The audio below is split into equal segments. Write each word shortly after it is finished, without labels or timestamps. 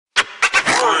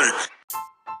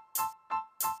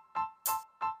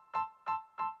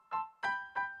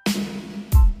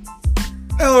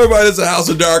everybody, it's the House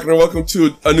of Darkner. Welcome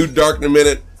to a new Darkner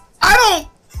Minute. I don't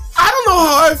know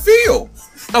how I feel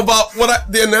about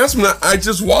the announcement I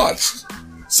just watched.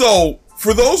 So,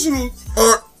 for those who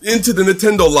aren't into the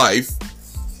Nintendo life,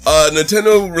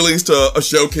 Nintendo released a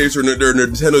showcase or their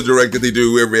Nintendo Direct that they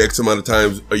do every X amount of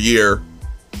times a year,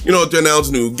 you know, to announce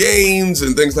new games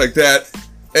and things like that.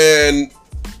 And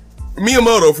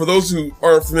Miyamoto, for those who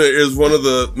aren't familiar, is one of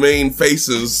the main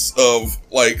faces of,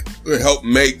 like, help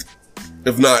make,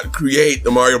 if not create,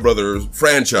 the Mario Brothers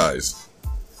franchise.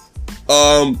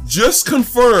 Just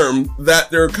confirmed that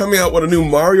they're coming out with a new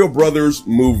Mario Brothers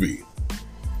movie.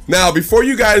 Now, before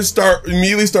you guys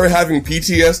immediately start having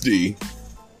PTSD,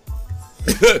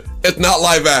 it's not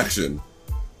live action.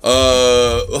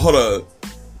 Hold on.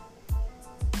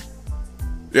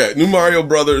 Yeah, new Mario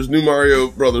Brothers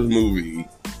movie.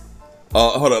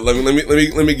 Hold on,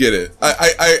 let me get it.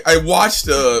 I watched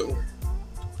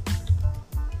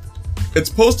it's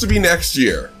supposed to be next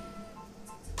year.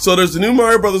 So there's a new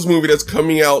Mario Brothers movie that's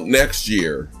coming out next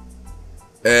year.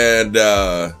 And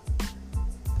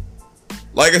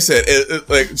like I said,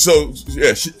 so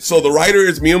the writer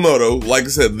is Miyamoto, like I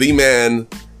said, the man,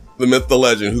 the myth, the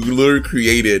legend, who literally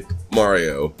created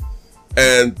Mario.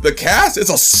 And the cast, it's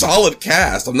a solid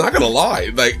cast, I'm not gonna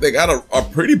lie. Like, they got a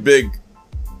pretty big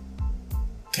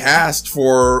cast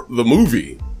for the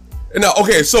movie. And now,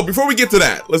 okay, so before we get to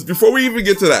that, before we even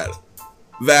get to that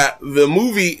the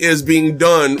movie is being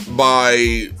done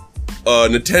by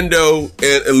Nintendo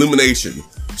and Illumination.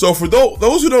 So for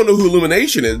those who don't know who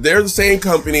Illumination is, they're the same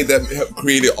company that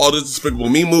created all the Despicable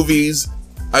Me movies.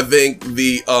 I think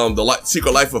the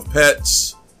Secret Life of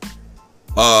Pets.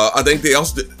 I think they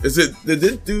also they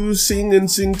did do Sing and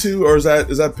Sing 2, or is that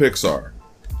Pixar?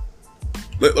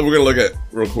 We're gonna look at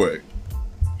real quick.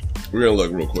 We're gonna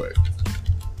look real quick.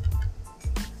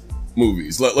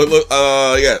 Movies. Look.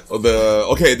 Yeah.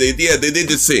 They did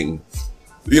Sing.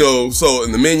 You know, so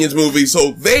in the Minions movie,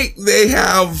 so they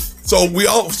have. So we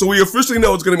officially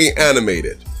know it's gonna be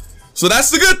animated. So that's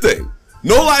the good thing.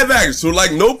 No live action. So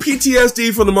like no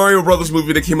PTSD from the Mario Brothers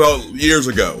movie that came out years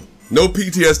ago. No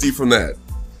PTSD from that.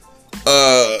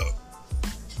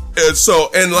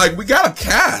 And like we got a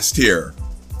cast here.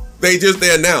 They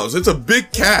announced it's a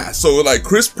big cast. So like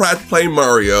Chris Pratt playing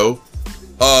Mario.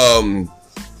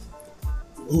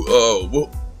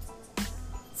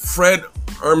 Fred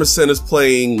Armisen is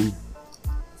playing.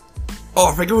 Oh,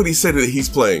 I forget what he said that he's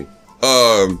playing.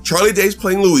 Charlie Day's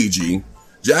playing Luigi.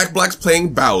 Jack Black's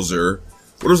playing Bowser.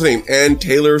 What was his name? Ann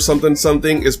Taylor something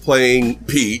is playing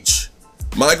Peach.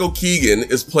 Michael Keegan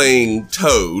is playing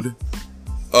Toad.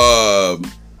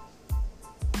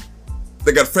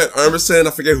 They got Fred Armisen.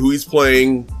 I forget who he's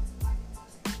playing.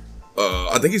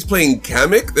 I think he's playing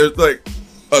Kamek. There's like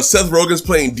Seth Rogen's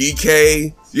playing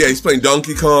DK. Yeah, he's playing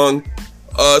Donkey Kong.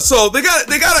 So they got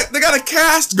a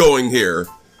cast going here,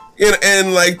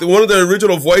 and like one of the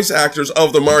original voice actors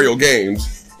of the Mario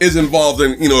games is involved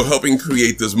in helping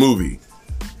create this movie.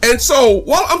 And so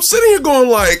while I'm sitting here going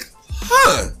like,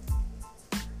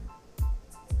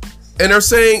 and they're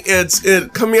saying it's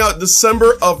coming out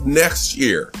December of next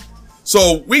year.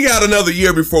 So we got another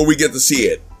year before we get to see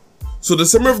it. So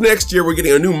December of next year, we're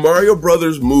getting a new Mario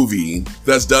Brothers movie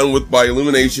that's done by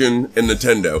Illumination and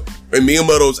Nintendo. And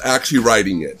Miyamoto's actually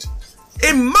writing it.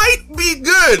 It might be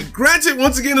good. Granted,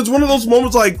 once again, it's one of those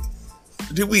moments like,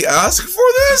 did we ask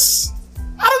for this?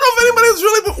 I don't know if anybody's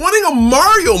really wanting a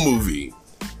Mario movie.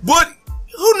 But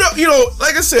who knows?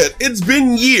 Like I said, it's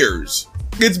been years.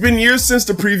 It's been years since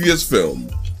the previous film.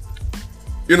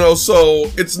 So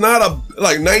it's not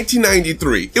like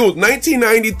 1993. It was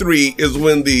 1993 is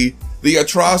when the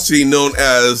atrocity known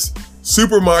as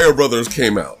Super Mario Brothers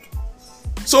came out.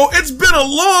 So it's been a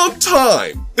long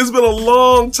time. It's been a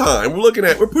long time.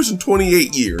 We're pushing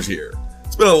 28 years here.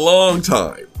 It's been a long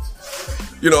time.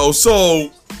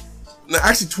 So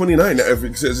actually 29 now, if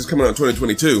it says it's coming out in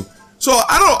 2022. So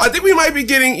I don't know. I think we might be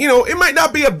getting, it might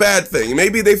not be a bad thing.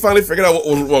 Maybe they finally figured out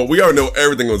well, we already know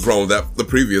everything was wrong with the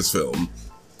previous film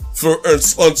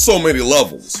on so many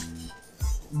levels.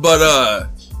 But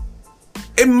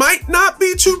it might not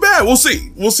be too bad. We'll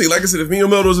see. Like I said, if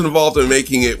Miyamoto's involved in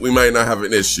making it, we might not have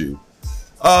an issue.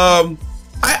 I'm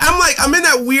in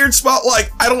that weird spot.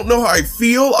 Like, I don't know how I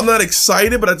feel. I'm not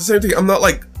excited, but at the same time, I'm not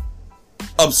like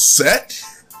upset.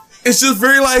 It's just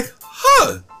very like,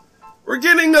 we're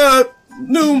getting a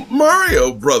new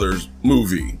Mario Brothers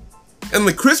movie, and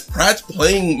the Chris Pratt's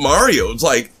playing Mario. It's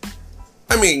like,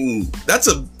 I mean, that's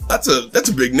a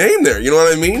big name there. You know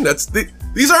what I mean?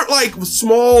 These aren't like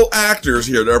small actors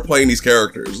here that are playing these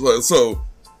characters. So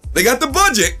they got the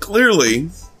budget clearly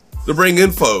to bring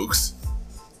in folks,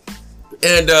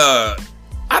 and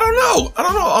I don't know. I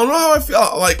don't know how I feel.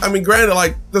 Like, I mean, granted,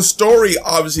 like, the story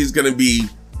obviously is going to be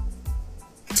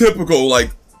typical,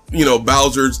 like, you know,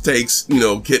 Bowser takes, you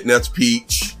know, kidnaps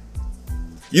Peach.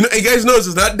 You know, you guys notice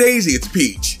it's not Daisy, it's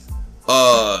Peach.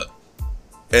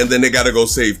 And then they got to go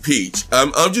save Peach.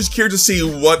 I'm just curious to see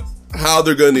how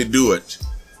they're going to do it.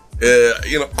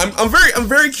 You know, I'm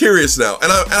very curious now,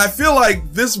 and I feel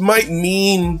like this might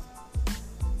mean,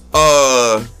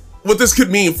 what this could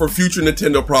mean for future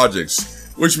Nintendo projects.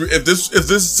 Which, if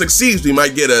this succeeds, we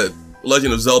might get a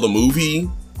Legend of Zelda movie,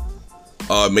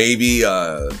 maybe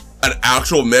an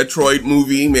actual Metroid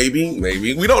movie,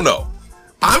 maybe we don't know.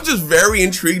 I'm just very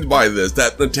intrigued by this,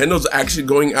 that Nintendo's actually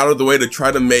going out of the way to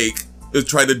try to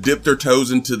dip their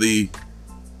toes into the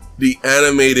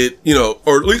animated, you know,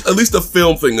 or at least the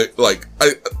film thing, like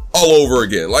all over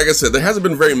again. Like I said, there hasn't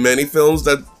been very many films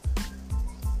that.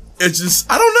 It's just,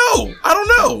 I don't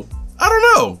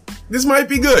know. This might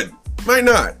be good, might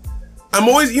not. I'm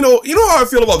always, you know how I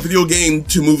feel about video game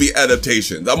to movie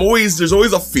adaptations. There's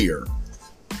always a fear.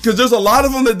 Because there's a lot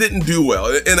of them that didn't do well.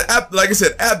 And like I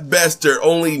said, at best, they're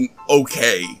only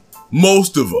okay.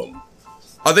 Most of them.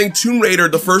 I think Tomb Raider,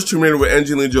 the first Tomb Raider with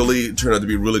Angelina Jolie, turned out to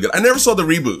be really good. I never saw the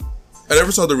reboot. I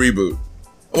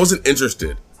wasn't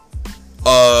interested.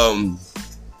 Everybody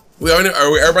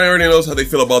already knows how they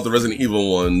feel about the Resident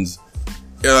Evil ones.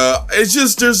 It's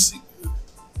just,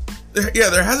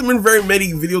 there hasn't been very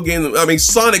many video games. I mean,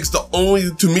 Sonic's the only,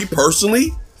 to me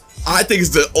personally, I think it's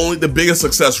the biggest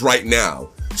success right now.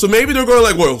 So maybe they're going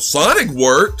like, well, Sonic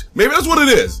worked. Maybe that's what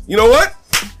it is. You know what?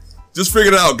 Just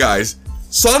figured it out, guys.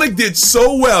 Sonic did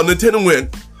so well, Nintendo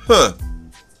went, huh.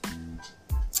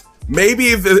 Maybe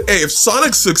if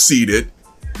Sonic succeeded,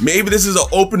 maybe this is an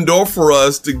open door for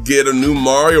us to get a new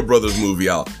Mario Brothers movie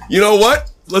out. You know what?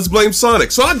 Let's blame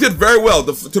Sonic. Sonic did very well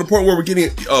to the point where we're getting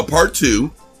part 2.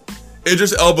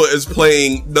 Idris Elba is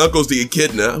playing Knuckles the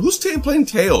Echidna. Who's playing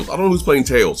Tails? I don't know who's playing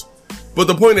Tails. But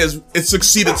the point is, it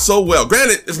succeeded so well.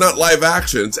 Granted, it's not live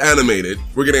action, it's animated.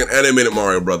 We're getting an animated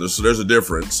Mario Brothers, so there's a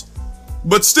difference.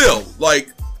 But still, like,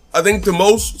 I think the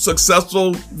most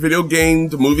successful video game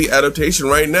to movie adaptation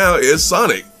right now is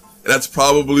Sonic. And that's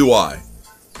probably why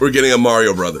we're getting a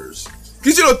Mario Brothers.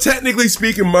 Because, you know, technically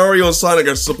speaking, Mario and Sonic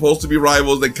are supposed to be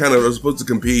rivals. They kind of are supposed to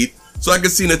compete. So I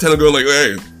can see Nintendo going like,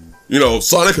 hey, you know,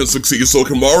 Sonic can succeed, so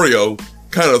can Mario,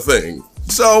 kind of thing.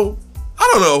 So, I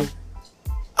don't know.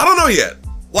 I don't know yet.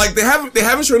 Like, they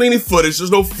haven't shown any footage.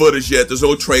 There's no footage yet. There's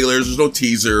no trailers. There's no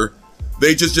teaser.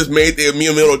 They just made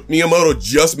Miyamoto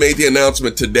just made the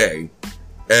announcement today,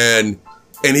 and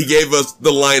he gave us the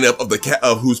lineup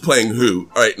of who's playing who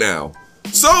right now.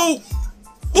 So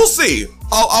we'll see.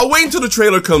 I'll wait until the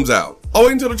trailer comes out. I'll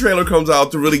wait until the trailer comes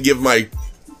out to really give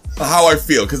how I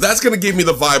feel, because that's gonna give me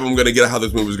the vibe I'm gonna get how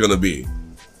this movie's gonna be.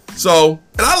 So,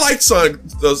 and I liked Sonic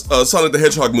the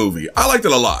Hedgehog movie. I liked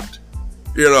it a lot.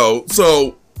 You know,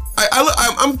 so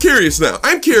I'm curious now.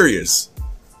 I'm curious.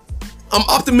 I'm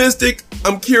optimistic,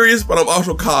 I'm curious, but I'm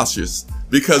also cautious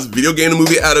because video game and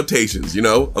movie adaptations, you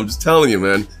know? I'm just telling you,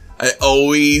 man. I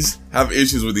always have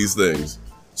issues with these things.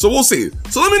 So we'll see.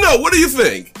 So let me know, what do you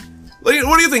think? What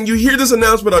do you think? You hear this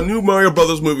announcement on new Mario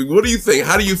Brothers movie, what do you think?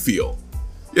 How do you feel?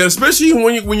 Yeah, especially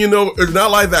when you know it's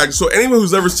not live action. So anyone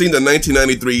who's ever seen the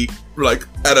 1993 like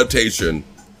adaptation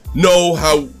know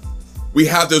how we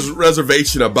have this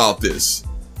reservation about this.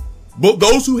 But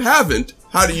those who haven't,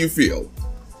 how do you feel?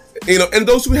 You know, and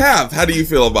those who have, how do you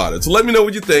feel about it? So let me know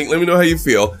what you think. Let me know how you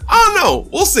feel. I don't know.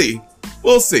 We'll see.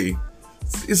 We'll see.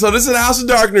 So this is House of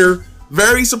Darkner.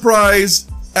 Very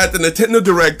surprised at the Nintendo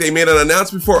Direct. They made an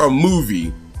announcement for a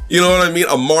movie. You know what I mean?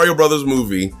 A Mario Brothers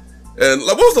movie. And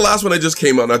what was the last one that just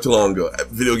came out not too long ago? A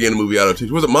video game movie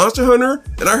adaptation. Was it Monster Hunter?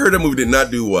 And I heard that movie did not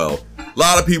do well. A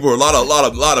lot of people, a lot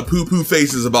of poo-poo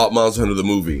faces about Monster Hunter the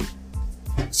movie.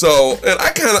 So, and I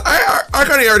kind of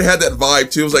already had that vibe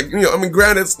too. It was like, you know, I mean,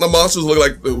 granted, the monsters look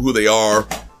like who they are,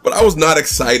 but I was not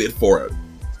excited for it.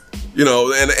 You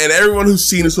know, and everyone who's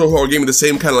seen it so far gave me the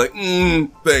same kind of like,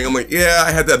 thing. I'm like, yeah,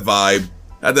 I had that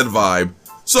vibe.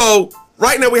 So,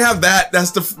 right now we have that.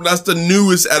 That's the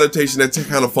newest adaptation that's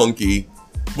kind of funky.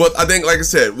 But I think, like I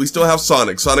said, we still have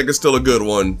Sonic. Sonic is still a good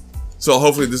one. So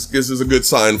hopefully this is a good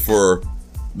sign for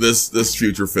this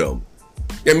future film.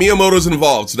 Yeah, Miyamoto's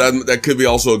involved, so that could be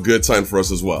also a good sign for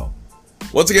us as well.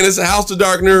 Once again, it's a House of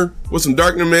Darkner with some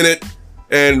Darkner Minute,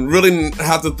 and really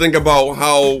have to think about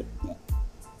how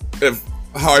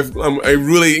I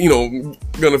really, you know,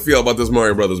 gonna feel about this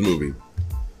Mario Brothers movie.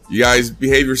 You guys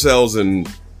behave yourselves and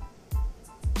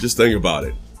just think about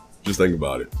it. Just think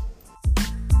about it.